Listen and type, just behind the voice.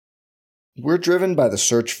We're driven by the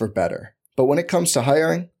search for better. But when it comes to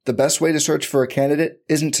hiring, the best way to search for a candidate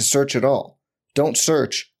isn't to search at all. Don't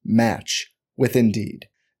search, match with Indeed.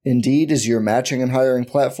 Indeed is your matching and hiring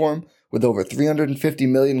platform with over 350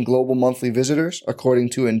 million global monthly visitors,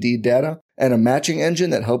 according to Indeed data, and a matching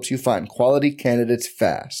engine that helps you find quality candidates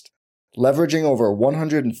fast. Leveraging over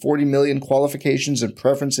 140 million qualifications and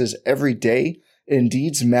preferences every day,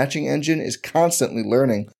 Indeed's matching engine is constantly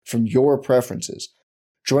learning from your preferences.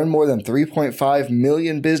 Join more than 3.5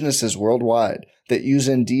 million businesses worldwide that use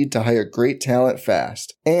Indeed to hire great talent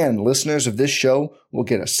fast. And listeners of this show will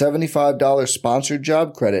get a $75 sponsored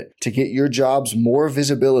job credit to get your jobs more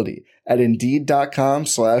visibility at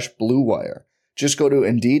Indeed.com/Blue Wire. Just go to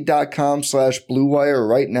Indeed.com/Blue Wire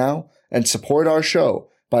right now and support our show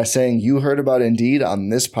by saying you heard about Indeed on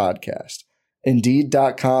this podcast.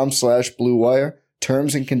 Indeed.com/Blue Wire.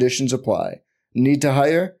 Terms and conditions apply. Need to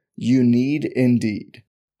hire? You need Indeed.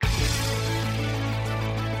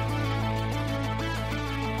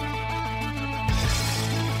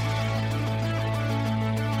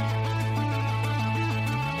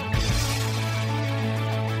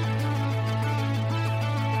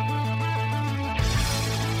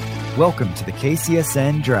 Welcome to the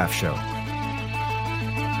KCSN Draft Show.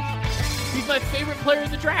 He's my favorite player in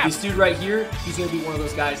the draft. This dude right here, he's going to be one of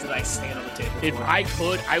those guys that I stand on the table for. If I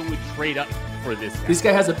could, I would trade up for this guy. This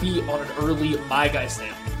guy has a beat on an early my guy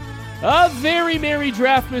stamp. A very merry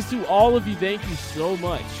Draftmas to all of you. Thank you so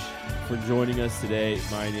much for joining us today.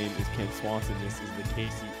 My name is Ken Swanson. This is the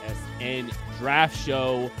KCSN Draft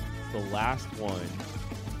Show. It's the last one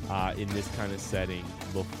in this kind of setting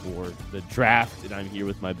before the draft, and I'm here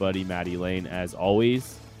with my buddy Matty Lane as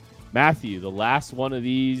always. Matthew, the last one of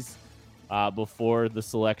these before the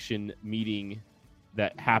selection meeting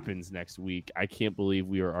that happens next week. I can't believe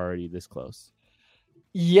we are already this close.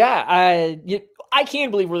 Yeah, I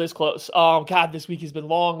can't believe we're this close. Oh God, this week has been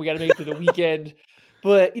long. We got to make it to the weekend,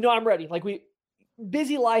 but I'm ready. Like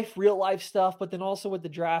busy life, real life stuff, but then also with the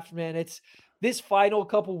draft, man, it's this final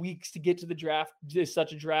couple weeks to get to the draft is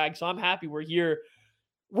such a drag. So I'm happy we're here.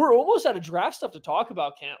 We're almost out of draft stuff to talk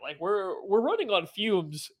about, Kent. Like we're running on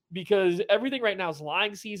fumes because everything right now is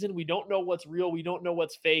lying season. We don't know what's real. We don't know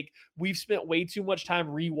what's fake. We've spent way too much time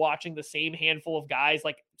rewatching the same handful of guys,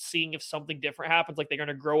 like seeing if something different happens, like they're going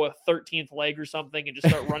to grow a 13th leg or something and just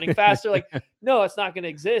start running faster. Like, no, it's not going to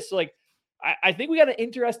exist. So like, I think we got an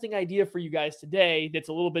interesting idea for you guys today that's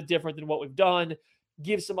a little bit different than what we've done.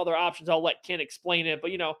 Give some other options. I'll let Ken explain it, but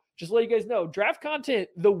just let you guys know, draft content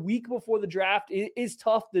the week before the draft is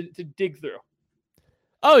tough to dig through.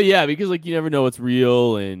 Oh yeah, because you never know what's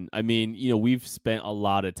real, and I mean, we've spent a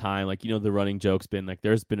lot of time, the running joke's been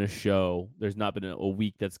there's been a show, there's not been a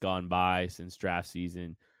week that's gone by since draft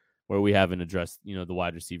season where we haven't addressed, the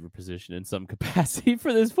wide receiver position in some capacity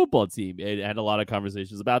for this football team, and had a lot of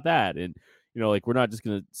conversations about that, and we're not just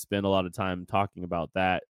going to spend a lot of time talking about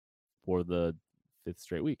that for the 5th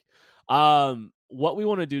straight week. What we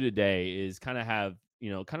want to do today is kind of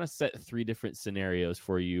set 3 different scenarios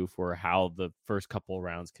for you for how the first couple of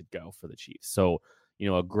rounds could go for the Chiefs. So,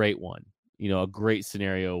 a great one, a great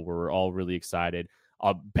scenario where we're all really excited.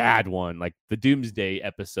 A bad one, like the Doomsday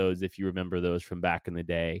episodes, if you remember those from back in the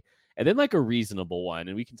day. And then a reasonable one.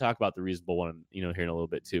 And we can talk about the reasonable one, here in a little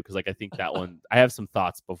bit too. Because I think that one, I have some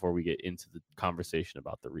thoughts before we get into the conversation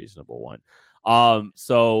about the reasonable one.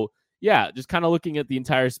 So yeah, just kind of looking at the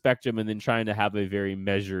entire spectrum and then trying to have a very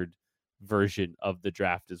measured version of the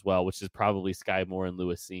draft as well, which is probably Sky Moore and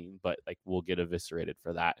Lewis Seen, but we'll get eviscerated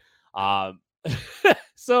for that.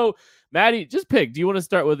 So Maddie, just pick. Do you want to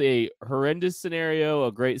start with a horrendous scenario,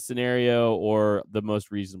 a great scenario, or the most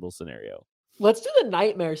reasonable scenario? Let's do the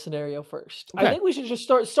nightmare scenario first. Okay. I think we should just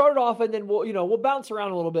start it off, and then we'll bounce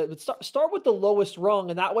around a little bit. But start with the lowest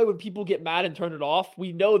rung, and that way when people get mad and turn it off,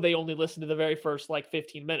 we know they only listen to the very first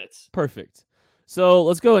 15 minutes. Perfect. So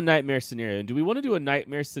let's go a nightmare scenario. Do we want to do a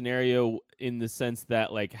nightmare scenario in the sense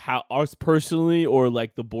that how us personally, or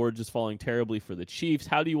the board just falling terribly for the Chiefs?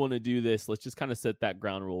 How do you want to do this? Let's just kind of set that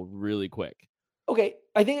ground rule really quick. Okay,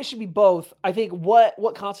 I think it should be both. I think what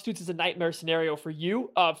constitutes as a nightmare scenario for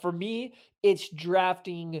you, for me, it's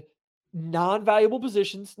drafting non-valuable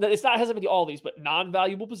positions. It hasn't to be all these, but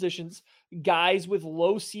non-valuable positions, guys with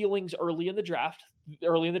low ceilings early in the draft.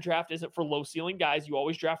 Early in the draft isn't for low ceiling guys. You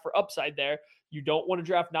always draft for upside there. You don't want to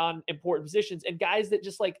draft non-important positions and guys that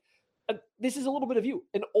just this is a little bit of you.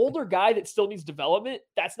 An older guy that still needs development,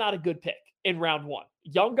 that's not a good pick in round 1.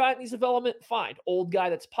 Young guy that needs development, fine. Old guy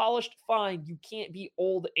that's polished, fine. You can't be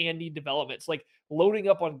old and need development. It's loading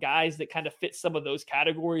up on guys that kind of fit some of those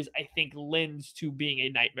categories, I think lends to being a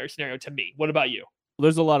nightmare scenario to me. What about you?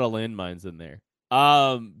 There's a lot of landmines in there.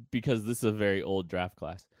 Because this is a very old draft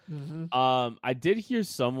class. Mm-hmm. I did hear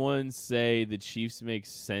someone say the Chiefs make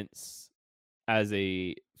sense as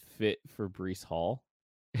a fit for Breece Hall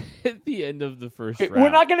at the end of the first round. We're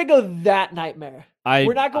not going to go that nightmare.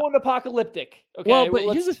 We're not going apocalyptic. Okay. Well,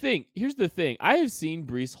 but here's the thing. I have seen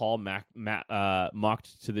Breece Hall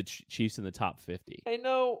mocked to the Chiefs in the top 50. I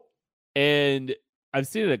know. And I've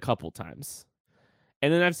seen it a couple times.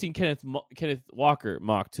 And then I've seen Kenneth Walker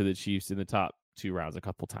mocked to the Chiefs in the top 2 rounds a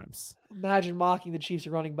couple times. Imagine mocking the Chiefs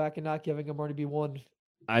at running back and not giving him RB1.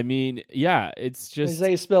 I mean, yeah, it's just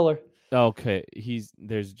Isaiah Spiller. Okay,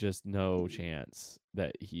 there's just no chance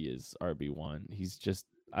that he is RB1. He's just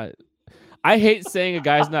I hate saying a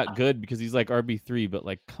guy's not good because he's like RB3, but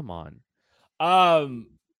like, come on.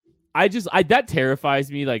 That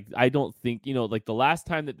terrifies me. Like, I don't think, like the last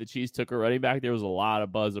time that the Chiefs took a running back, there was a lot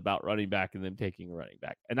of buzz about running back and them taking a running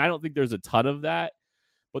back. And I don't think there's a ton of that,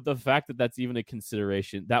 but the fact that that's even a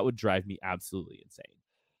consideration, that would drive me absolutely insane.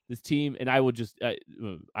 This team, and I would just,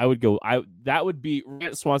 that would be,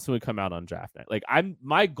 Rant Swanson would come out on draft night. Like,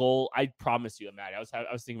 my goal, I promise you, Matt, I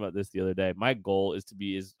was thinking about this the other day. My goal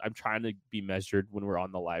is I'm trying to be measured when we're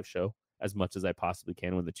on the live show as much as I possibly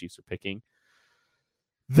can when the Chiefs are picking.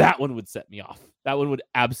 That one would set me off. That one would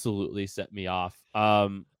absolutely set me off. I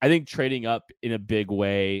think trading up in a big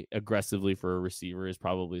way aggressively for a receiver is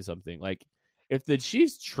probably something. Like, if the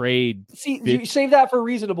Chiefs trade, you save that for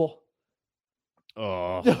reasonable.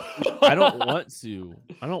 Oh, I don't want to.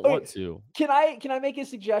 Want to. Can I make a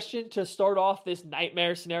suggestion to start off this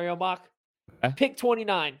nightmare scenario mock? Okay. Pick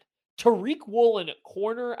 29. Tariq Woolen,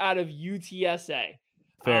 corner out of UTSA.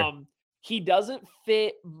 Fair. He doesn't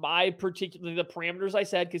fit the parameters I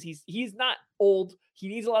said, because he's not old. He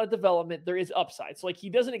needs a lot of development. There is upside. So, like,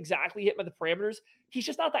 he doesn't exactly hit by the parameters. He's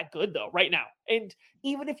just not that good, though, right now. And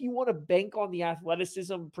even if you want to bank on the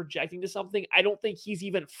athleticism projecting to something, I don't think he's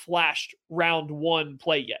even flashed round 1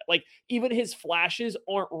 play yet. Like, even his flashes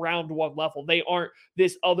aren't round 1 level. They aren't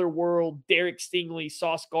this otherworld Derek Stingley,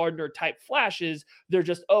 Sauce Gardner type flashes. They're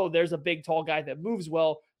just, there's a big, tall guy that moves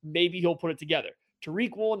well. Maybe he'll put it together.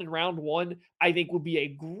 Tariq Woolen in round 1, I think would be a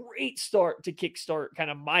great start to kickstart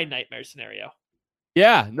kind of my nightmare scenario.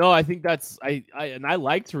 Yeah, no, I think that's I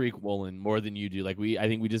like Tariq Woolen more than you do. Like, I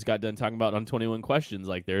think we just got done talking about on 21 questions.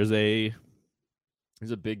 Like, there's a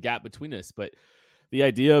big gap between us, but the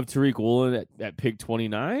idea of Tariq Woolen at pick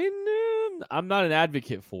 29, I'm not an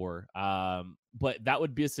advocate for. But that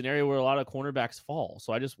would be a scenario where a lot of cornerbacks fall.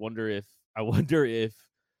 So I just wonder if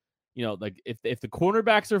like if the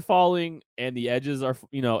cornerbacks are falling and the edges are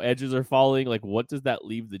falling, like, what does that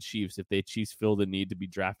leave the Chiefs if the Chiefs feel the need to be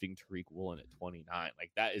drafting Tariq Woolen at 29?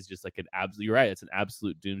 Like, that is just like you're right. It's an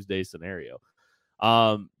absolute doomsday scenario.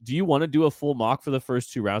 Do you want to do a full mock for the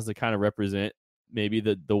first 2 rounds to kind of represent maybe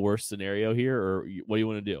the worst scenario here, or what do you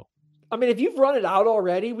want to do? I mean, if you've run it out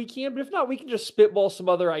already, we can, but if not, we can just spitball some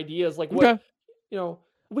other ideas. Like, what,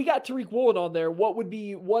 we got Tariq Woolen on there.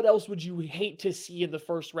 What else would you hate to see in the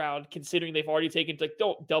first round, considering they've already taken, like,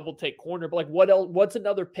 don't double take corner, but like, what else, what's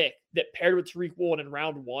another pick that paired with Tariq Woolen in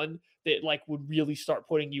round 1 that, like, would really start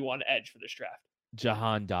putting you on edge for this draft?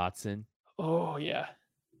 Jahan Dotson. Oh yeah.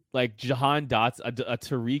 Like, Jahan Dotson, a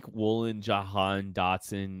Tariq Woolen, Jahan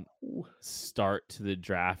Dotson start to the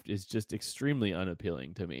draft is just extremely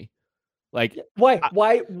unappealing to me. Like,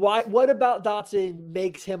 why? What about Dotson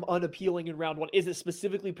makes him unappealing in round 1? Is it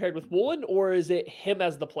specifically paired with Woolen, or is it him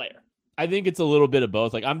as the player? I think it's a little bit of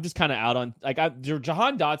both. Like, I'm just kind of out on, like,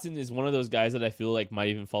 Jahan Dotson is one of those guys that I feel like might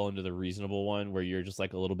even fall into the reasonable one, where you're just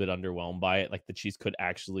like a little bit underwhelmed by it. Like, the Chiefs could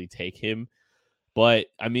actually take him, but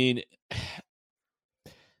I mean,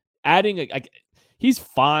 adding he's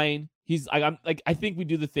fine. I think we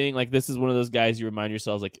do the thing. Like, this is one of those guys you remind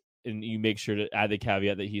yourselves, like, and you make sure to add the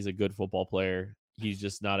caveat that he's a good football player. He's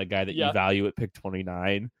just not a guy that you value at pick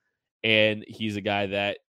 29. And he's a guy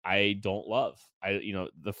that I don't love.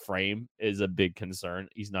 The frame is a big concern.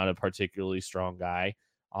 He's not a particularly strong guy.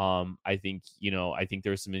 I think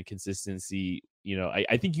there's some inconsistency.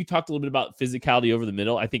 I think you talked a little bit about physicality over the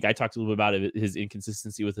middle. I think I talked a little bit about his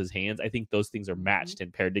inconsistency with his hands. I think those things are matched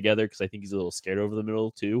and paired together, because I think he's a little scared over the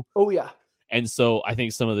middle too. Oh yeah. And so I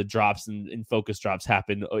think some of the drops and focus drops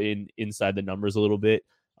happen inside the numbers a little bit.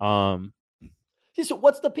 So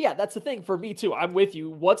what's that's the thing for me too. I'm with you.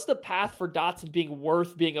 What's the path for Dotson being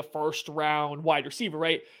worth being a first round wide receiver,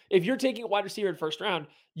 right? If you're taking a wide receiver in first round,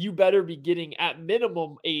 you better be getting at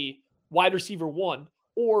minimum a wide receiver 1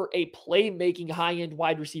 or a playmaking high-end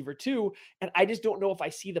wide receiver 2. And I just don't know if I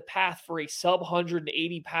see the path for a sub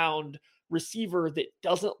 180 pound receiver that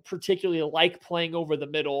doesn't particularly like playing over the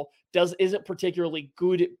middle, isn't particularly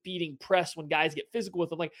good at beating press when guys get physical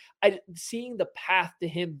with him. Like seeing the path to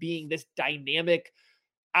him being this dynamic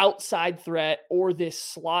outside threat or this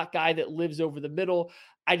slot guy that lives over the middle,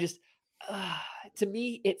 to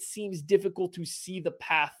me, it seems difficult to see the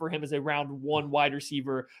path for him as a round 1 wide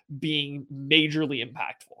receiver being majorly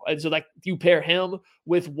impactful. And so like you pair him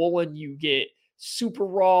with Woolen, you get super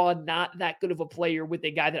raw, not that good of a player with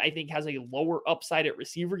a guy that I think has a lower upside at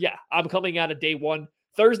receiver. Yeah, I'm coming out of day 1.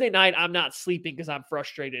 Thursday night, I'm not sleeping because I'm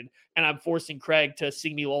frustrated and I'm forcing Craig to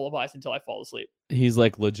sing me lullabies until I fall asleep. He's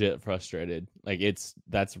like legit frustrated. Like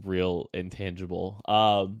that's real intangible.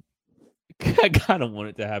 I kind of want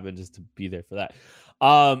it to happen just to be there for that.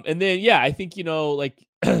 And then, yeah, I think, like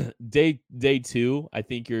day 2, I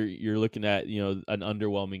think you're looking at, an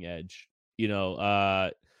underwhelming edge,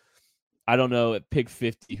 I don't know at pick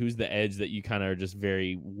 50, who's the edge that you kind of are just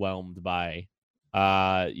very whelmed by,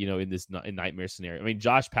 in this nightmare scenario. I mean,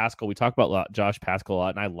 Josh Pascal, we talk about Josh Pascal a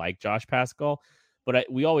lot, and I like Josh Pascal, but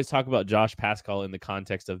we always talk about Josh Pascal in the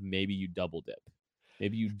context of maybe you double dip.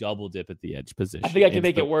 Maybe you double dip at the edge position. I think I can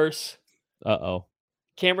make it worse. Uh-oh.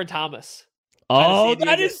 Cameron Thomas. Oh,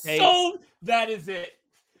 that is it.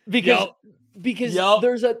 Because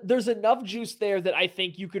there's enough juice there that I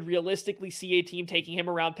think you could realistically see a team taking him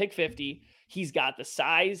around pick 50. He's got the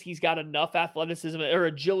size, he's got enough athleticism or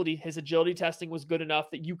agility. His agility testing was good enough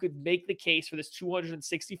that you could make the case for this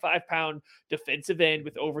 265-pound defensive end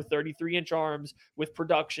with over 33-inch arms with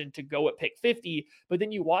production to go at pick 50. But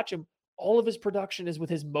then you watch him, all of his production is with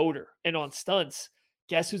his motor and on stunts.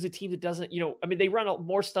 Guess who's a team that doesn't, they run out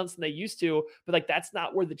more stunts than they used to, but like that's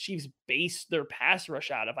not where the Chiefs base their pass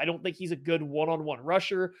rush out of. I don't think he's a good one-on-one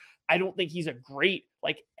rusher. I don't think he's a great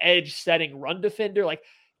like edge setting run defender. Like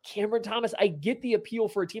Cameron Thomas, I get the appeal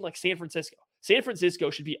for a team like San Francisco. San Francisco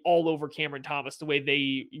should be all over Cameron Thomas the way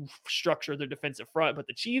they structure their defensive front, but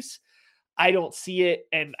the Chiefs, I don't see it,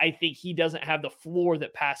 and I think he doesn't have the floor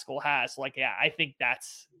that Pascal has. Like, yeah, I think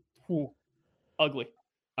that's ugly.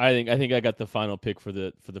 I think I got the final pick for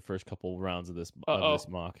the first couple rounds of this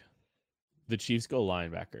mock. The Chiefs go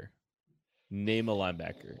linebacker. Name a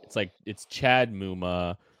linebacker. It's Chad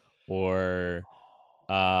Muma or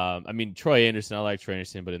Troy Anderson. I like Troy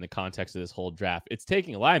Anderson, but in the context of this whole draft, it's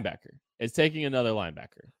taking a linebacker. It's taking another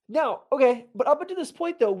linebacker. No, okay, but up until this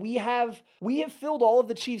point though, we have filled all of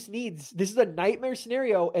the Chiefs' needs. This is a nightmare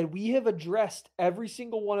scenario, and we have addressed every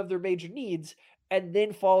single one of their major needs, and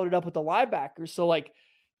then followed it up with the linebackers. So like.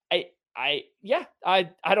 I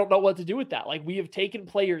don't know what to do with that. Like we have taken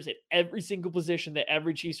players at every single position that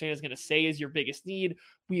every Chiefs fan is going to say is your biggest need.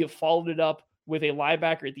 We have followed it up with a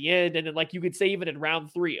linebacker at the end. And then like you could say even in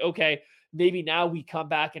round 3, okay, maybe now we come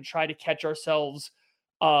back and try to catch ourselves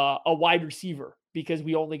a wide receiver because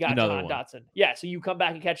we only got John Dotson. Yeah. So you come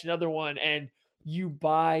back and catch another one and you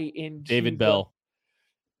buy into David Bell.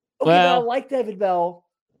 Okay, I like David Bell,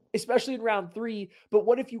 especially in round 3. But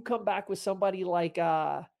what if you come back with somebody like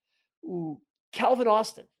Calvin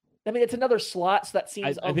Austin? I mean, it's another slot, so that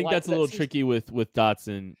seems. I think that's a little tricky with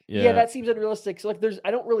Dotson. Yeah, that seems unrealistic. So like, I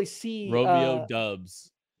don't really see Romeo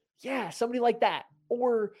Dubs. Yeah, somebody like that,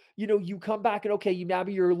 or you come back and okay,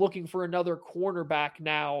 you're looking for another cornerback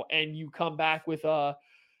now, and you come back with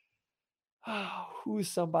who's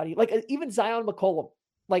somebody like even Zion McCollum.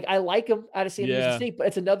 Like I like him out of San Diego State, but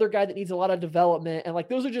it's another guy that needs a lot of development. And like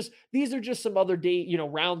these are just some other day,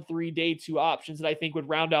 round 3, day 2 options that I think would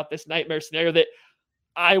round out this nightmare scenario that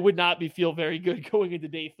I would not feel very good going into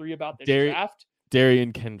day 3 about this draft.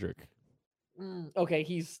 Darian Kendrick.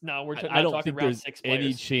 Okay, I don't think there's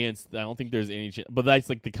any chance. I don't think there's any chance, but that's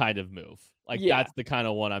like the kind of move. Like that's the kind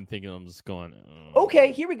of one I'm thinking. I'm just going.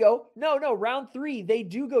 Okay, here we go. No, round 3 they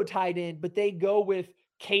do go tight end, but they go with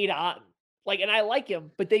Cade Otton. Like, and I like him,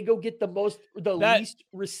 but they go get the least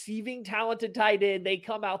receiving talented tight end. They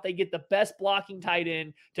come out, they get the best blocking tight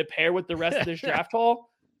end to pair with the rest of this draft haul.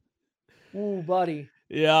 Ooh, buddy.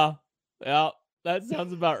 Yeah, that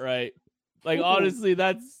sounds about right. Like, honestly,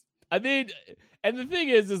 and the thing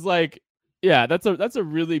is like, yeah, that's a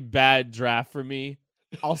really bad draft for me.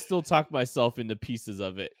 I'll still talk myself into pieces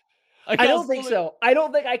of it. Like, I don't think so. I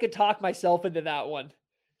don't think I could talk myself into that one.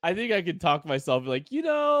 I think I could talk myself like,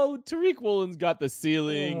 Tariq Woolen's got the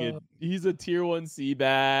ceiling and he's a tier 1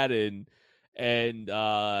 C-bat and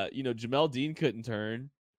Jamel Dean couldn't turn.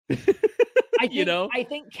 I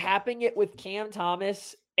think capping it with Cam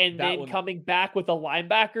Thomas and then coming back with a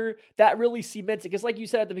linebacker, that really cements it. Because like you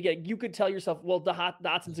said at the beginning, you could tell yourself, well,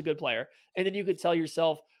 Dotson's a good player. And then you could tell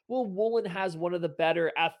yourself, Will Woolen has one of the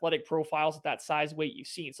better athletic profiles at that size weight you've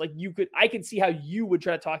seen. It's like I can see how you would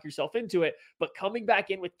try to talk yourself into it, but coming back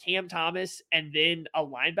in with Cam Thomas and then a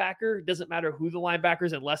linebacker, doesn't matter who the linebacker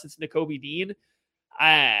is unless it's Nakobe Dean.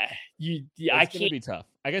 I It's gonna can't be tough.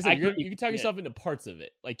 Like I said, you can talk yourself into parts of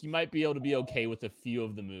it. Like you might be able to be okay with a few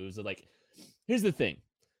of the moves. Like, here's the thing: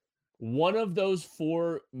 one of those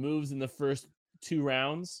 4 moves in the first 2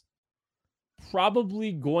 rounds,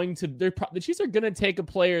 probably going to the Chiefs are going to take a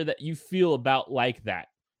player that you feel about like that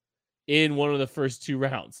in one of the first 2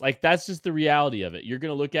 rounds. Like that's just the reality of it. You're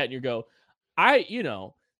going to look at it and you go,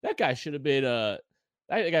 that guy should have been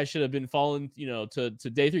falling, to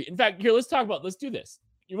day 3. In fact, here, let's do this.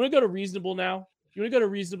 You want to go to reasonable now? Can we do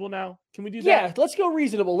that? Yeah, let's go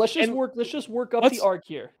reasonable. Let's just work up the arc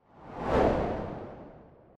here.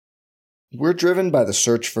 We're driven by the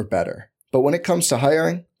search for better. But when it comes to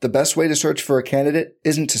hiring, the best way to search for a candidate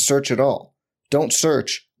isn't to search at all. Don't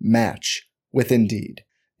search, match with Indeed.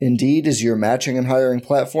 Indeed is your matching and hiring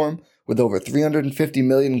platform with over 350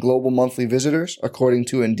 million global monthly visitors, according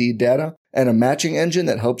to Indeed data, and a matching engine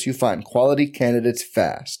that helps you find quality candidates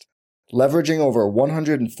fast. Leveraging over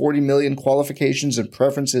 140 million qualifications and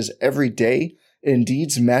preferences every day,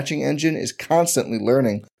 Indeed's matching engine is constantly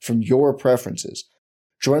learning from your preferences.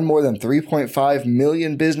 Join more than 3.5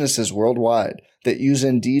 million businesses worldwide that use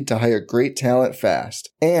Indeed to hire great talent fast.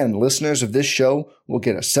 And listeners of this show will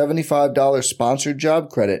get a $75 sponsored job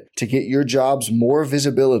credit to get your jobs more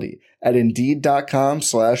visibility at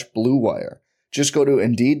Indeed.com/Blue Wire. Just go to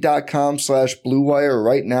Indeed.com/Blue Wire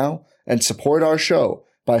right now and support our show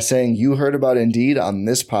by saying you heard about Indeed on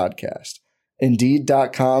this podcast.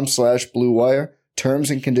 Indeed.com/Blue Wire.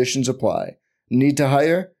 Terms and conditions apply. Need to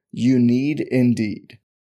hire? You need Indeed.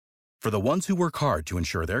 For the ones who work hard to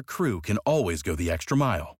ensure their crew can always go the extra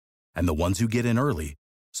mile, and the ones who get in early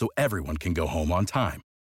so everyone can go home on time,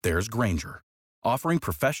 there's Grainger, offering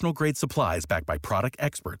professional-grade supplies backed by product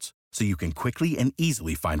experts so you can quickly and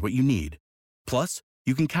easily find what you need. Plus,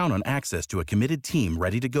 you can count on access to a committed team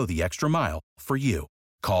ready to go the extra mile for you.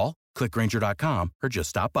 Call, click Grainger.com, or just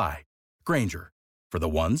stop by. Grainger, for the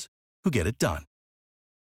ones who get it done.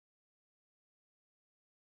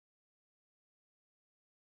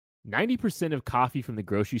 90% of coffee from the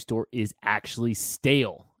grocery store is actually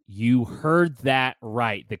stale. You heard that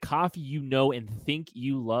right. The coffee you know and think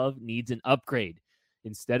you love needs an upgrade.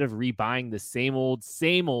 Instead of rebuying the same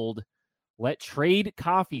old, let Trade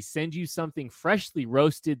Coffee send you something freshly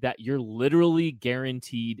roasted that you're literally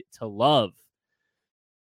guaranteed to love.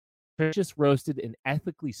 Purchase roasted and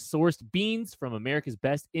ethically sourced beans from America's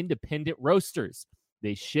best independent roasters.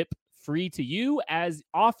 They ship free to you as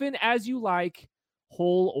often as you like,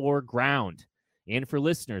 whole or ground. And for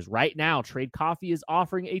listeners, right now, Trade Coffee is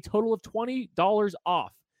offering a total of $20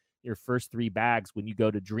 off your first 3 bags when you go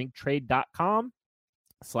to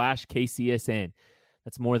drinktrade.com/KCSN.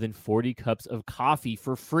 That's more than 40 cups of coffee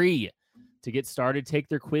for free. To get started, take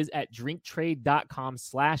their quiz at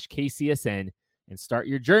drinktrade.com/KCSN and start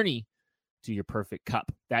your journey to your perfect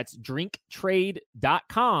cup. That's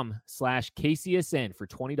drinktrade.com/KCSN for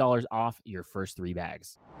 $20 off your first 3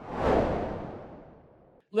 bags.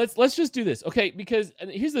 Let's just do this, okay? Because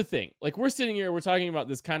here's the thing. Like, we're sitting here, we're talking about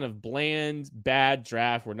this kind of bland, bad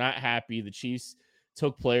draft. We're not happy. The Chiefs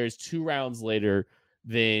took players 2 rounds later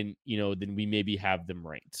than we maybe have them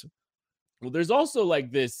ranked. Well, there's also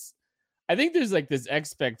like this, I think there's like this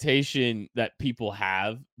expectation that people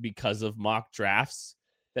have because of mock drafts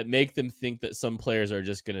that make them think that some players are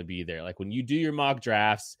just going to be there. Like when you do your mock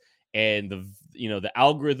drafts and the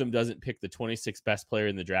algorithm doesn't pick the 26th best player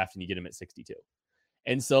in the draft and you get him at 62.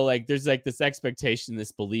 And so like there's like this expectation,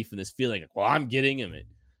 this belief, and this feeling like, well, I'm getting him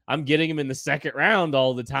in the second round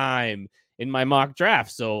all the time in my mock draft.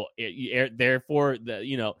 So therefore,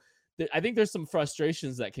 I think there's some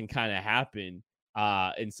frustrations that can kind of happen,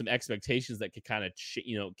 and some expectations that can kind of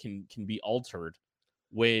can be altered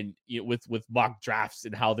when with mock drafts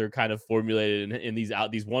and how they're kind of formulated in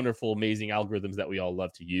these wonderful, amazing algorithms that we all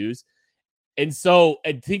love to use. And so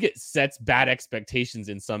I think it sets bad expectations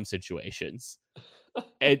in some situations.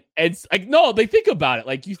 And it's like, no, they think about it.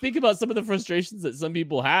 Like you think about some of the frustrations that some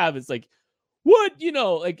people have. It's like, what,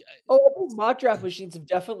 mock draft machines have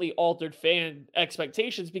definitely altered fan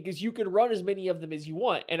expectations because you can run as many of them as you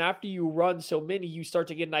want. And after you run so many, you start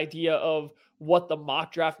to get an idea of what the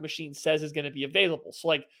mock draft machine says is going to be available. So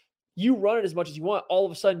like you run it as much as you want. All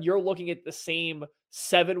of a sudden you're looking at the same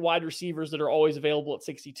 7 wide receivers that are always available at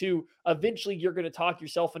 62. Eventually you're going to talk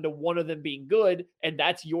yourself into one of them being good, and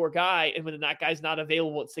that's your guy. And when that guy's not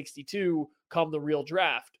available at 62, come the real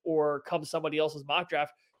draft or come somebody else's mock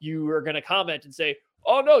draft, you are going to comment and say,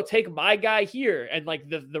 oh no, take my guy here. And like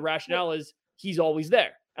the rationale is he's always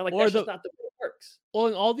there. And like, that's just not the way it works. Well,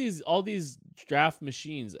 and all these draft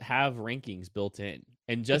machines have rankings built in.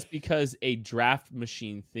 And just because a draft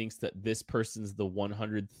machine thinks that this person's the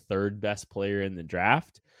 103rd best player in the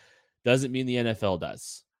draft doesn't mean the NFL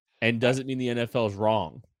does. And doesn't mean the NFL is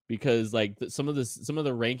wrong. Because like some of the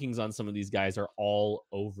rankings on some of these guys are all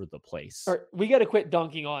over the place. All right, we got to quit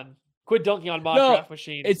dunking on mock draft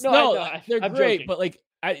machines. They're I'm great, joking. but like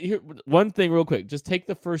here, one thing real quick, just take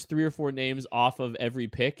the first 3 or 4 names off of every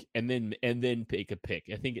pick and then pick a pick.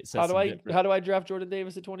 I think it says how do I draft Jordan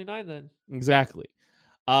Davis at 29 then? Exactly.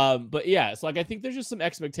 But yeah, so like I think there's just some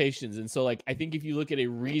expectations, and so like I think if you look at a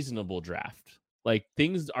reasonable draft, like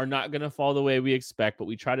things are not going to fall the way we expect, but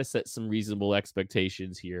we try to set some reasonable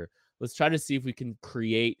expectations here. Let's try to see if we can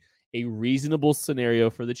create a reasonable scenario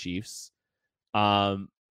for the Chiefs.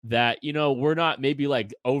 That, we're not maybe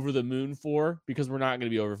like over the moon for, because we're not going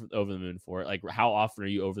to be over the moon for it. Like, how often are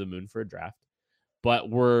you over the moon for a draft? But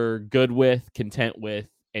we're good with, content with,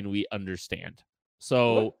 and we understand.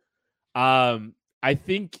 So, I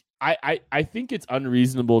think it's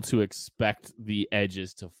unreasonable to expect the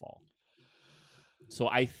edges to fall. So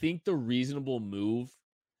I think the reasonable move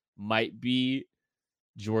might be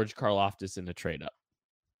George Karlaftis in a trade up.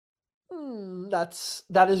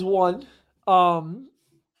 That is one.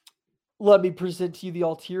 Let me present to you the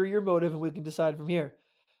ulterior motive, and we can decide from here.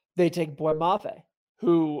 They take Boy Mafe,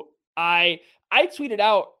 who I tweeted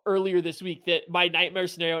out earlier this week that my nightmare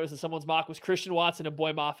scenario is that someone's mock was Christian Watson and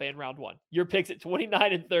Boy Mafe in round 1. Your picks at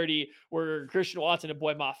 29 and 30 were Christian Watson and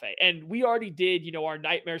Boy Mafe. And we already did, our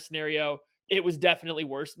nightmare scenario. It was definitely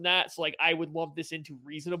worse than that. So like, I would lump this into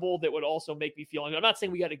reasonable. That would also make me feel, I'm not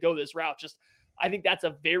saying we got to go this route. Just, I think that's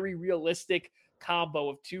a very realistic combo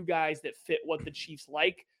of 2 guys that fit what the Chiefs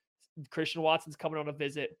like. Christian Watson's coming on a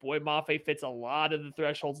visit. Boy Mafe fits a lot of the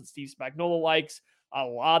thresholds that Steve Spagnuolo likes. A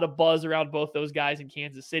lot of buzz around both those guys in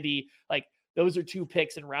Kansas City. Like, those are 2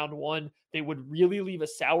 picks in round 1. They would really leave a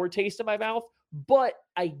sour taste in my mouth, but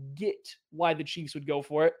I get why the Chiefs would go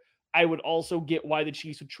for it. I would also get why the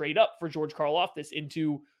Chiefs would trade up for George Karlaftis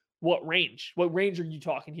into what range? What range are you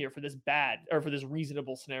talking here for this for this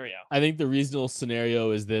reasonable scenario? I think the reasonable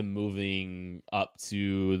scenario is them moving up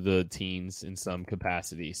to the teens in some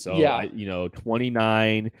capacity. So, yeah.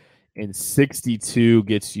 29 and 62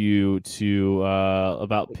 gets you to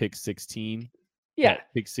about pick 16. Yeah.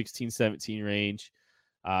 Pick 16, 17 range.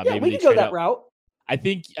 Maybe we can go that route. I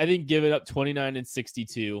think give it up 29 and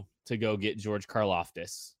 62 to go get George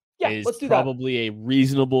Karlaftis. Yeah, let's do probably a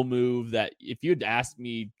reasonable move that if you'd asked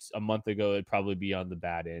me a month ago, it'd probably be on the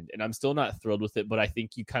bad end. And I'm still not thrilled with it, but I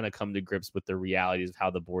think you kind of come to grips with the realities of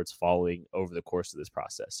how the board's falling over the course of this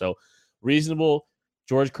process. So reasonable,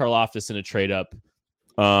 George Karlaftis in a trade up.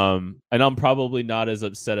 And I'm probably not as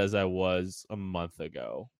upset as I was a month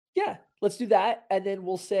ago. Yeah, let's do that. And then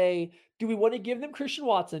we'll say, do we want to give them Christian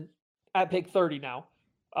Watson at pick 30 now?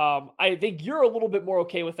 I think you're a little bit more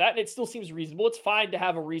okay with that, and it still seems reasonable. It's fine to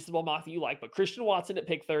have a reasonable mock that you like, but Christian Watson at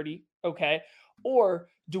pick 30, okay? Or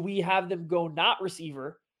do we have them go not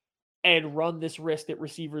receiver and run this risk that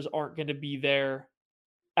receivers aren't going to be there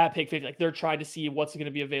at pick 50? Like, they're trying to see what's going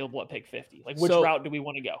to be available at pick 50. Like, which route do we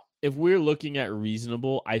want to go? If we're looking at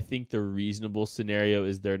reasonable, I think the reasonable scenario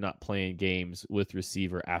is they're not playing games with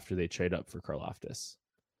receiver after they trade up for Karlaftis.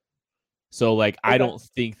 So, like, okay. I don't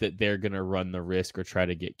think that they're going to run the risk or try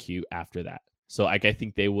to get cute after that. So, like, I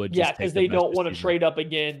think they would just because they don't want to trade up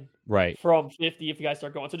again from 50 if you guys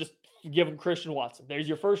start going. So, just give them Christian Watson. There's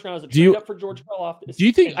your first round as a trade up for George Karlaftis. Do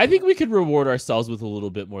you think – I think we could reward ourselves with a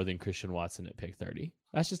little bit more than Christian Watson at pick 30.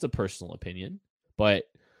 That's just a personal opinion. But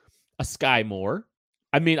a Sky Moore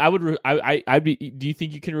 – I mean, I would – I'd be – do you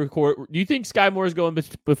think you can record – do you think Sky Moore is going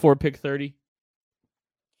before pick 30?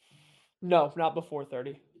 No, not before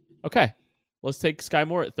 30. Okay. Let's take Sky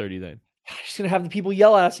Moore at 30 then. Just going to have the people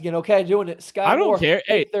yell at us again. Okay, doing it. Sky Moore. I don't care.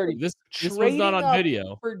 Hey, 30. This one's not on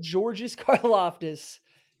video. For George's Karlaftis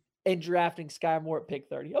and drafting Sky Moore at pick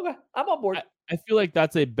 30. Okay, I'm on board. I feel like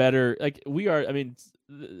that's a better, like, we are, I mean,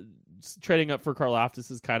 trading up for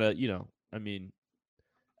Karlaftis is kind of, I mean,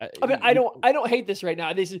 I don't hate this right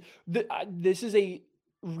now. This is a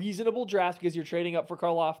reasonable draft because you're trading up for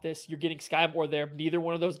Karlaftis. You're getting Sky Moore there. Neither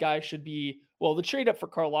one of those guys should be. Well, the trade up for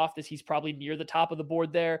Karlaftis, he's probably near the top of the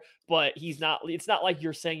board there, but he's not. It's not like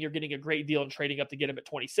you're saying you're getting a great deal and trading up to get him at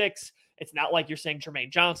 26. It's not like you're saying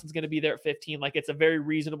Jermaine Johnson's going to be there at 15. Like, it's a very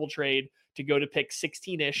reasonable trade to go to pick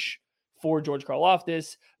 16-ish for George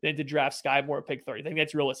Karlaftis, then to draft Sky Moore at pick 30. I think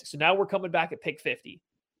that's realistic. So now we're coming back at pick 50.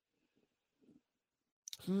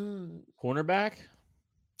 Cornerback?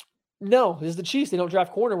 No, this is the Chiefs. They don't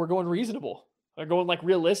draft corner. We're going reasonable. They're going like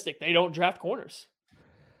realistic. They don't draft corners.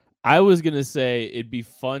 I was gonna say it'd be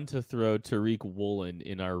fun to throw Tariq Woolen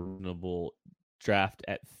in our reasonable draft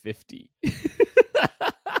at 50.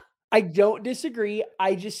 I don't disagree.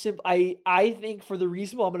 I just I think for the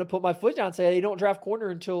reasonable, I'm going to put my foot down and say they don't draft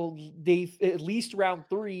corner until at least round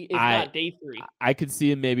 3, if not day 3. I could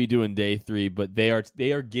see him maybe doing day 3, but they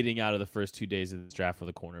are getting out of the first 2 days of this draft for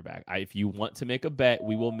the cornerback. If you want to make a bet,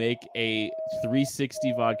 we will make a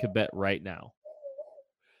 360 vodka bet right now.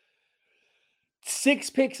 6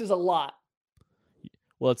 picks is a lot.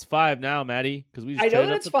 Well, it's 5 now, Maddie, because we. I know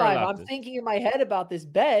that's 5. I'm thinking in my head about this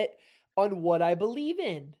bet on what I believe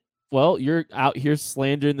in. Well, you're out here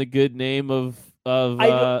slandering the good name of.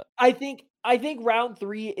 I think round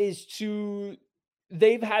 3 is too.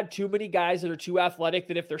 They've had too many guys that are too athletic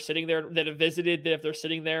that if they're sitting there that have visited, that if they're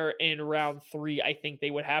sitting there in round 3, I think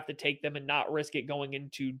they would have to take them and not risk it going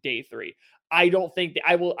into day 3. I don't think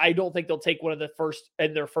they'll take one of the first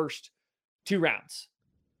in their first 2 rounds.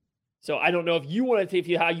 So I don't know if you want to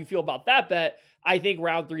take how you feel about that bet. I think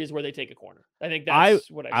round 3 is where they take a corner. I think that's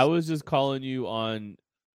what I was just calling you on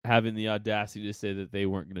having the audacity to say that they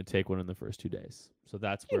weren't going to take one in the first 2 days. So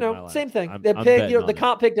that's where my line same is. thing. I'm The pick, the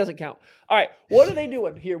comp pick doesn't count. All right, what are they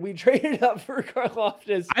doing here? We traded up for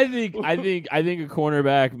Karlaftis. I think a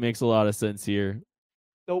cornerback makes a lot of sense here.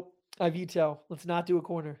 Nope, I veto. Let's not do a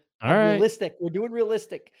corner. All right, realistic. We're doing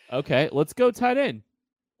realistic. Okay, let's go tight end.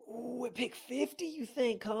 Ooh, at pick 50, you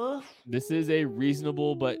think, huh? This is a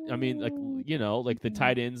reasonable, but I mean, like the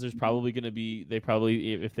tight ends, there's probably going to be,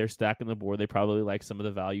 if they're stacking the board, they probably like some of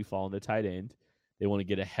the value falling to tight end. They want to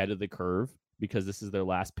get ahead of the curve because this is their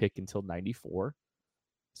last pick until 94.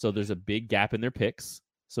 So there's a big gap in their picks.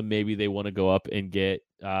 So maybe they want to go up and get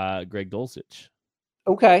Greg Dulcich.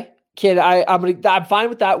 Okay. Kid, I'm fine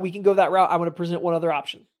with that. We can go that route. I'm going to present one other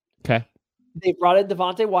option. Okay. They brought in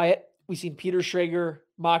Devontae Wyatt. We've seen Peter Schrager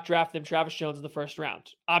mock draft them Travis Jones in the first round.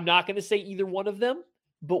 I'm not going to say either one of them,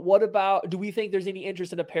 but what about, do we think there's any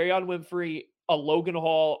interest in a Perion Winfrey, a Logan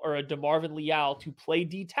Hall, or a DeMarvin Leal to play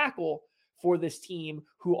D tackle for this team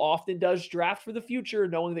who often does draft for the future,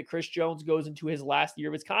 knowing that Chris Jones goes into his last year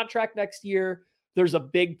of his contract next year? There's a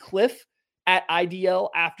big cliff at IDL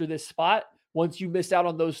after this spot. Once you miss out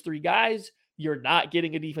on those 3 guys, you're not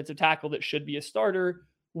getting a defensive tackle that should be a starter.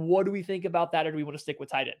 What do we think about that, or do we want to stick with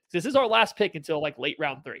tight end? This is our last pick until like late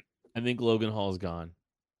round 3. I think Logan Hall's gone.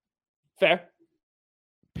 Fair.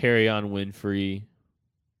 Perion Winfrey.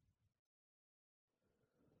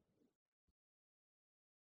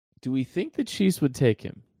 Do we think the Chiefs would take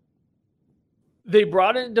him? They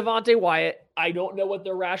brought in Devontae Wyatt. I don't know what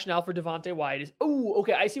their rationale for Devontae Wyatt is. Oh,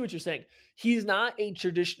 okay. I see what you're saying. He's not a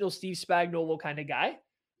traditional Steve Spagnuolo kind of guy,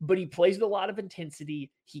 but he plays with a lot of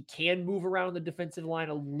intensity. He can move around the defensive line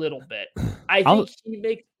a little bit. I think he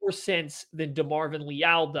makes more sense than DeMarvin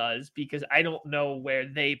Leal does because I don't know where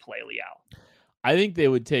they play Leal. I think they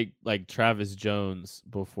would take like Travis Jones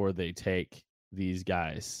before they take these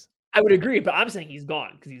guys. I would agree, but I'm saying he's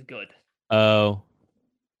gone because he's good. Oh.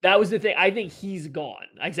 That was the thing. I think he's gone.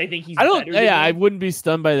 I think he's I wouldn't be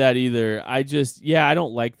stunned by that either. I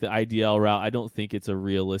don't like the IDL route. I don't think it's a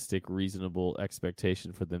realistic, reasonable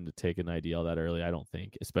expectation for them to take an IDL that early. I don't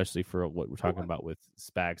think, especially for what we're talking about with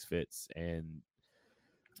Spags Fitz and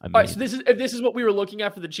all right, so if this is what we were looking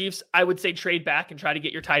at for the Chiefs, I would say trade back and try to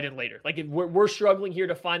get your tight end later. Like if we're struggling here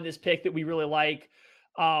to find this pick that we really like,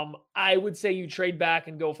 I would say you trade back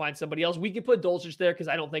and go find somebody else. We could put Dulcich there because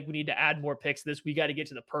I don't think we need to add more picks to this. We got to get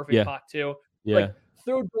to the perfect pot too. Yeah. Like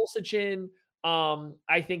throw Dulcich in.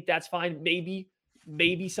 I think that's fine. Maybe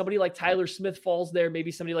somebody like Tyler Smith falls there.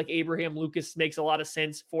 Maybe somebody like Abraham Lucas makes a lot of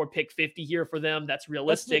sense for pick 50 here for them. That's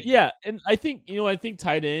realistic. And I think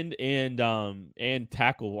tight end and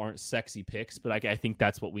tackle aren't sexy picks, but I think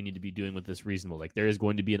that's what we need to be doing with this reasonable. Like there is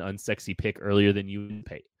going to be an unsexy pick earlier than you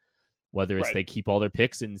pay. Whether it's they keep all their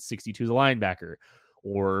picks and 62 is a linebacker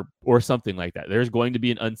or something like that. There's going to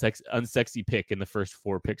be an unsexy pick in the first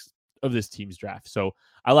 4 picks of this team's draft. So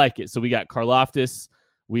I like it. So we got Karlaftis,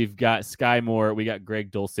 we've got Sky Moore, we got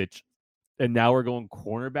Greg Dulcich, and now we're going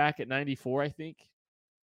cornerback at 94, I think.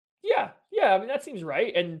 Yeah. I mean, that seems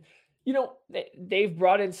right. And, they've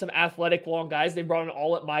brought in some athletic long guys. They brought in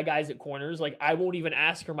all at my guys at corners. Like, I won't even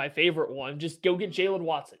ask for my favorite one. Just go get Jalen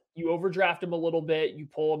Watson. You overdraft him a little bit. You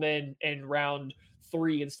pull him in round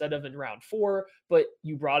 3 instead of in round 4, but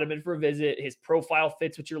you brought him in for a visit. His profile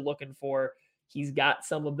fits what you're looking for. He's got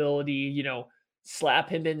some ability, slap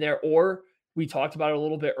him in there. Or we talked about it a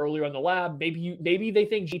little bit earlier on the lab. Maybe they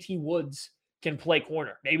think JT Woods can play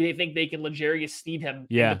corner. Maybe they think they can L'Jarius Sneed him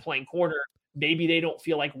into playing corner. Maybe they don't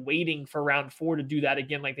feel like waiting for round 4 to do that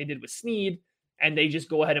again like they did with Sneed, and they just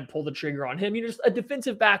go ahead and pull the trigger on him. Just a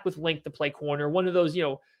defensive back with length to play corner. One of those,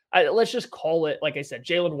 let's just call it, like I said,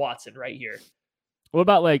 Jalen Watson right here. What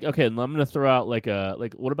about okay, I'm going to throw out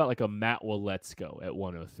what about a Matt Waletzko at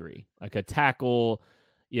 103? Like a tackle,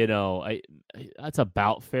 that's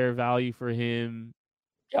about fair value for him.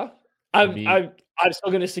 Yeah. I'm still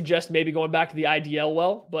going to suggest maybe going back to the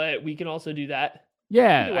IDL but we can also do that.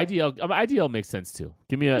 Yeah, IDL makes sense too.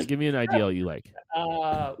 Give me an IDL you like.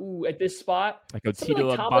 At this spot, like a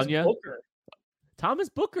Tito Agbanya. Thomas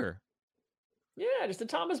Booker. Yeah, just a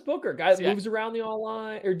Thomas Booker guy that moves around the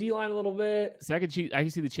all-line or D-line a little bit. So I can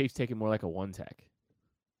see the Chiefs taking more like a one tech.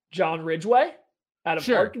 John Ridgeway out of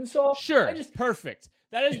Arkansas. Sure, perfect.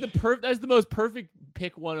 That is the most perfect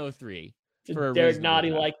pick 103 for a Derek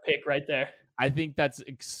Nottie-like pick right there. I think that's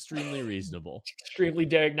extremely reasonable. Extremely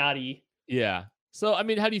Derek Nottie. Yeah. So I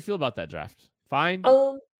mean, how do you feel about that draft? Fine.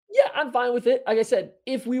 Yeah, I'm fine with it. Like I said,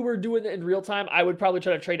 if we were doing it in real time, I would probably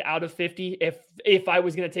try to trade out of 50. If I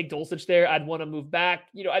was going to take Dulcich there, I'd want to move back.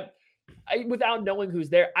 I without knowing who's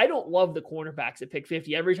there, I don't love the cornerbacks at pick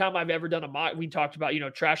 50. Every time I've ever done a mock, we talked about,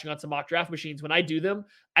 trashing on some mock draft machines. When I do them,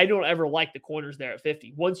 I don't ever like the corners there at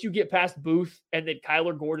 50. Once you get past Booth and then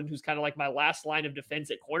Kyler Gordon, who's kind of like my last line of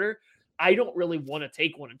defense at corner, I don't really want to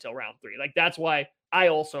take one until round 3. Like, that's why I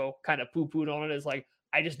also kind of poo-pooed on it as like,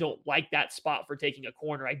 I just don't like that spot for taking a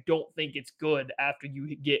corner. I don't think it's good after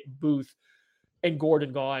you get Booth and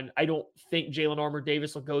Gordon gone. I don't think Jalen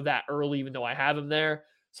Armour-Davis will go that early, even though I have him there.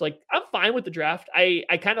 So, I'm fine with the draft. I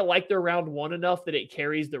kind of like their round 1 enough that it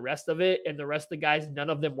carries the rest of it. And the rest of the guys, none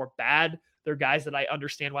of them were bad. They're guys that I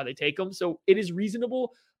understand why they take them. So it is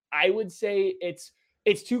reasonable. I would say it's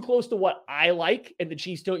too close to what I like, and the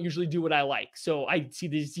Chiefs don't usually do what I like. So I see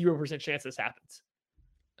the 0% chance this happens.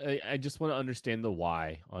 I just want to understand the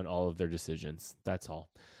why on all of their decisions. That's all.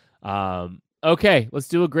 Okay, let's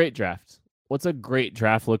do a great draft. What's a great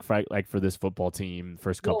draft look like for this football team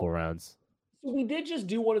first couple rounds? We did just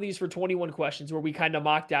do one of these for 21 questions where we kind of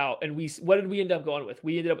mocked out, and what did we end up going with?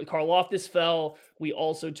 We ended up with Karlaftis fell. We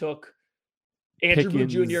also took Andrew Booth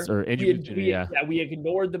Jr. We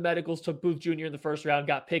ignored the medicals, took Booth Jr. in the first round,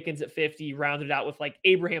 got Pickens at 50, rounded out with like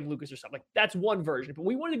Abraham Lucas or something. That's one version, but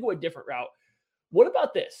we wanted to go a different route. What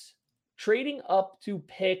about this? Trading up to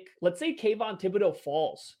pick, let's say Kayvon Thibodeau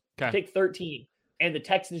falls, pick 13, and the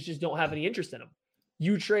Texans just don't have any interest in him.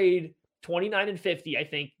 You trade 29 and 50, I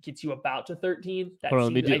think, gets you about to 13. Hold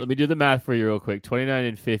on, let me do the math for you real quick. 29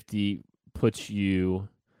 and 50 puts you...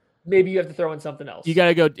 Maybe you have to throw in something else. You got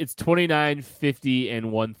to go, it's 29, 50,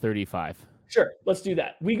 and 135. Sure, let's do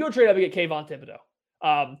that. We go trade up and get Kayvon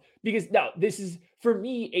Thibodeau. Because now this is, for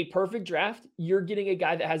me, a perfect draft. You're getting a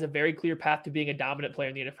guy that has a very clear path to being a dominant player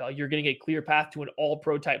in the NFL. You're getting a clear path to an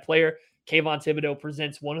all-pro type player. Kayvon Thibodeau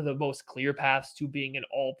presents one of the most clear paths to being an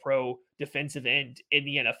all-pro defensive end in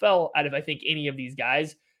the NFL out of, I think, any of these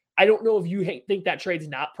guys. I don't know if you think that trade's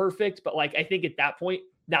not perfect, but I think at that point,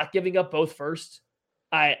 not giving up both first,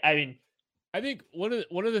 I think one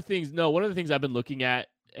of the things I've been looking at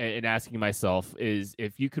and asking myself is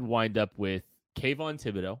if you could wind up with Kayvon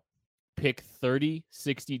Thibodeau, pick 30,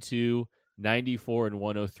 62, 94, and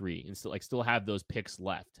 103, and still have those picks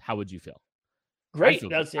left, how would you feel? Great.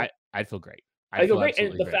 I'd feel great. I feel great.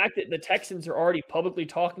 And the fact that the Texans are already publicly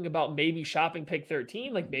talking about maybe shopping pick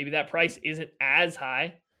 13, maybe that price isn't as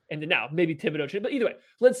high. And then now maybe Thibodeau trade. But either way,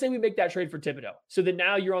 let's say we make that trade for Thibodeau. So then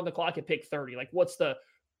now you're on the clock at pick 30. What's the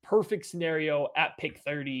perfect scenario at pick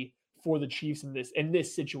 30 for the Chiefs in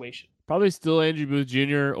this situation? Probably still Andrew Booth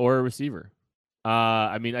Jr. or a receiver.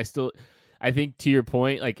 I think to your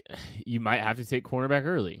point, you might have to take cornerback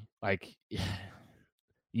early.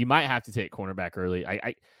 You might have to take cornerback early.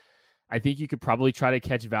 I think you could probably try to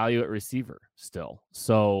catch value at receiver still.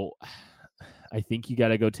 So I think you got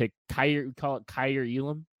to go take Kaiir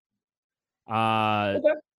Elam. Okay.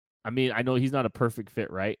 I know he's not a perfect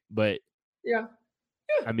fit, right? But yeah.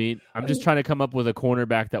 I'm just trying to come up with a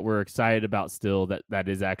cornerback that we're excited about still that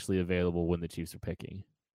is actually available when the Chiefs are picking.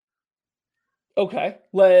 Okay.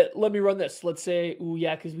 Let me run this. Let's say,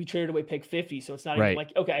 because we traded away pick 50, so it's not even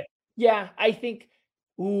okay. Yeah, I think,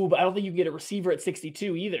 but I don't think you can get a receiver at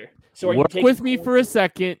 62 either. So work with me for a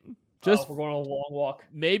second. We're going on a long walk.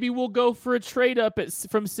 Maybe we'll go for a trade up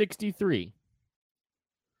from 63.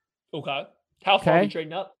 Okay. How far are we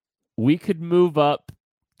trading up? We could move up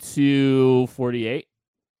to 48.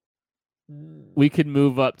 We could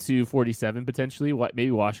move up to 47 potentially.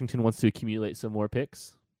 Maybe Washington wants to accumulate some more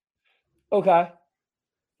picks. Okay.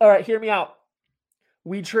 All right, hear me out.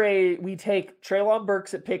 We take Treylon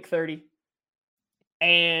Burks at pick 30.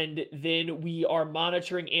 And then we are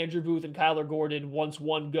monitoring Andrew Booth and Kyler Gordon. Once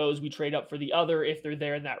one goes, we trade up for the other. If they're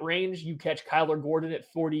there in that range, you catch Kyler Gordon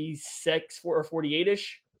at 46 or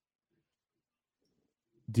 48-ish.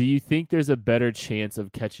 Do you think there's a better chance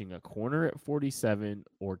of catching a corner at 47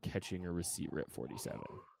 or catching a receiver at 47?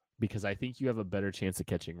 Because I think you have a better chance of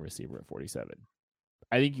catching a receiver at 47.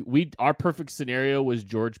 I think our perfect scenario was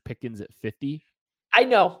George Pickens at 50. I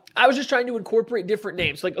know. I was just trying to incorporate different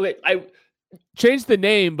names. Like, okay, I change the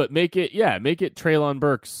name, but make it Treylon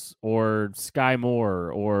Burks or Sky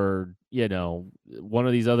Moore or, one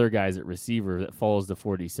of these other guys at receiver that falls to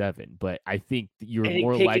 47. But I think you're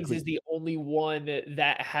more Pickens likely. Is the only one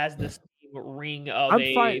that has the same ring of I'm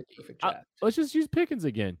a fine. perfect draft. Let's just use Pickens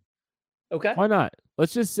again. Okay. Why not?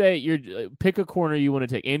 Let's just say you're pick a corner you want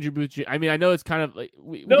to take. Andrew Booth. I mean, I know it's kind of like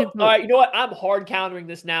all right. You know what? I'm hard countering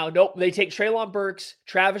this now. Nope. They take Treylon Burks.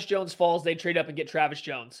 Travis Jones falls. They trade up and get Travis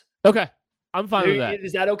Jones. Okay. I'm fine with that.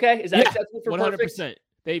 Is that okay? Is that acceptable for 100%?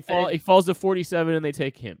 Perfect? He falls to 47 and they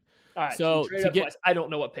take him. All right. So I don't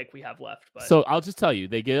know what pick we have left, but so I'll just tell you,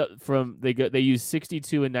 they use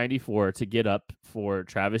 62 and 94 to get up for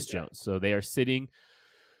Travis Jones. So they are sitting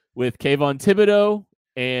with Kayvon Thibodeau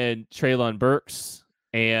and Treylon Burks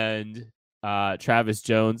and Travis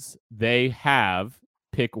Jones. They have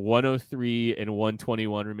pick 103 and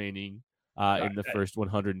 121 remaining in the first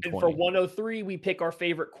 120. And for 103, we pick our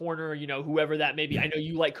favorite corner, whoever that may be. I know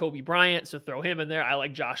you like Kobe Bryant, so throw him in there. I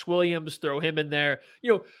like Josh Williams, throw him in there.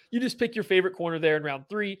 You just pick your favorite corner there in round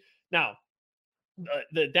 3. Now,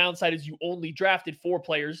 the downside is you only drafted 4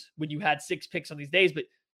 players when you had 6 picks on these days, but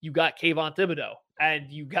you got Kayvon Thibodeau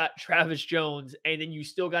and you got Travis Jones, and then you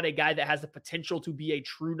still got a guy that has the potential to be a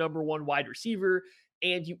true number 1 wide receiver,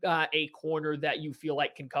 and you got a corner that you feel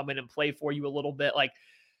like can come in and play for you a little bit. Like,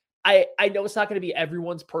 I know it's not going to be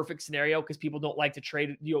everyone's perfect scenario because people don't like to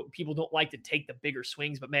trade, people don't like to take the bigger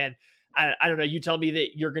swings, but man, I don't know. You tell me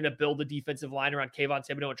that you're going to build a defensive line around Kayvon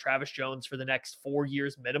Thibodeau and Travis Jones for the next 4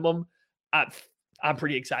 years minimum. I'm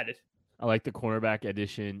pretty excited. I like the cornerback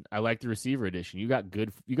edition. I like the receiver edition. You got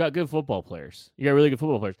good football players. You got really good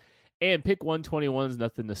football players. And pick 121 is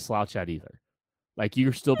nothing to slouch at either. Like,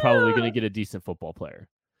 you're still probably going to get a decent football player.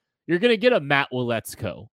 You're going to get a Matt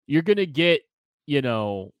Waletzko. You're going to get,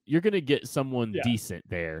 someone decent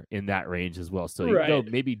there in that range as well. So you can go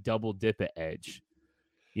maybe double dip at edge.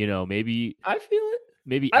 Maybe I feel it.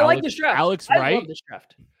 Maybe I like this draft. Alex I Wright. love this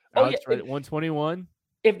draft. Alex Wright at 121.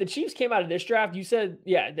 If the Chiefs came out of this draft, you said,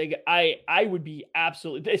 I would be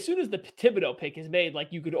absolutely, as soon as the Thibodeau pick is made, like,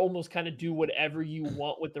 you could almost kind of do whatever you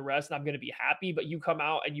want with the rest, and I'm going to be happy. But you come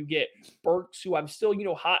out and you get Burks, who I'm still,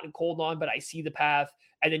 hot and cold on, but I see the path.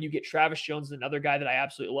 And then you get Travis Jones, another guy that I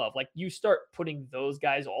absolutely love. Like, you start putting those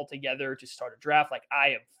guys all together to start a draft. Like, I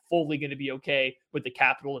am fully going to be okay with the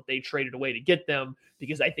capital that they traded away to get them,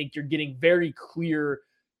 because I think you're getting very clear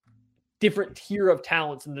different tier of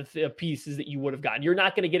talents in the pieces that you would have gotten. You're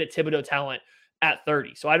not going to get a Thibodeau talent at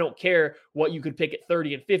 30. So I don't care what you could pick at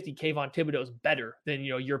 30 and 50. Kayvon Thibodeau is better than,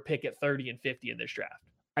 your pick at 30 and 50 in this draft.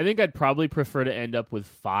 I think I'd probably prefer to end up with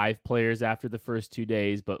 5 players after the first 2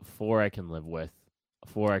 days, but 4 I can live with.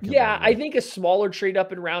 I think a smaller trade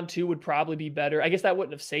up in round 2 would probably be better. I guess that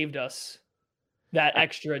wouldn't have saved us that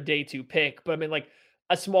extra day 2 pick, but I mean, like,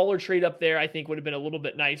 a smaller trade up there, I think would have been a little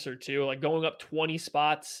bit nicer too. Like, going up 20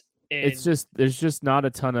 spots. There's just not a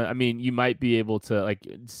ton of, you might be able to, like,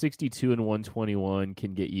 62 and 121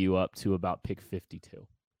 can get you up to about pick 52.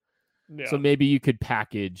 Yeah. So maybe you could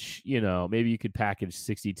package,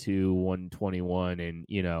 62, 121 and,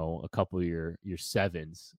 a couple of your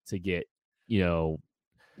 7s to get, to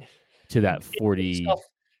that 40.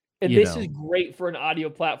 And this is great for an audio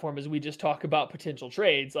platform as we just talk about potential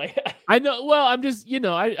trades. Like, I know. Well, I'm just,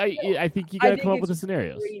 I think you got to come up with the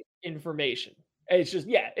scenarios. Great information. It's just,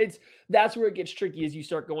 that's where it gets tricky, is you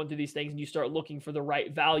start going through these things and you start looking for the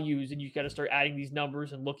right values, and you got to start adding these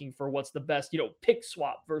numbers and looking for what's the best, pick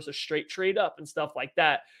swap versus straight trade up and stuff like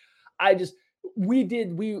that.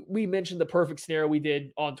 We mentioned the perfect scenario we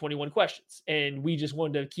did on 21 questions, and we just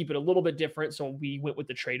wanted to keep it a little bit different. So we went with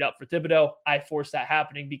the trade up for Thibodeau. I forced that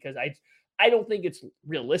happening because I don't think it's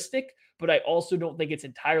realistic, but I also don't think it's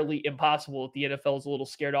entirely impossible if the NFL is a little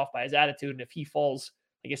scared off by his attitude. And if he falls,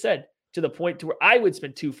 like I said, to the point to where I would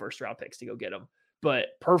spend 2 first-round picks to go get him. But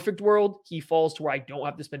perfect world, he falls to where I don't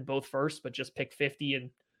have to spend both first, but just pick 50 and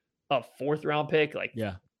a 4th-round pick. Like,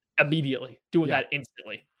 immediately doing that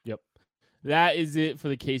instantly. Yep. That is it for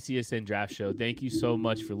the KCSN Draft Show. Thank you so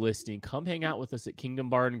much for listening. Come hang out with us at Kingdom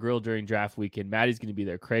Bar and Grill during draft weekend. Maddie's going to be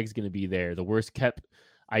there. Craig's going to be there. The worst kept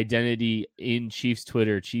identity in Chiefs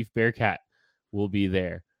Twitter, Chief Bearcat, will be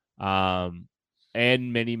there.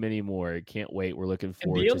 and many, many more. Can't wait. We're looking And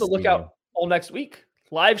forward be to on the seeing lookout you. all next week.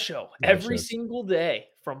 Live show every shows. single day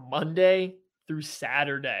from Monday through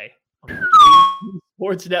Saturday on the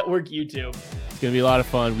Sports Network YouTube. It's going to be a lot of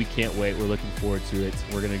fun. We can't wait. We're looking forward to it.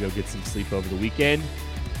 We're going to go get some sleep over the weekend,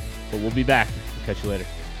 but we'll be back. We'll catch you later.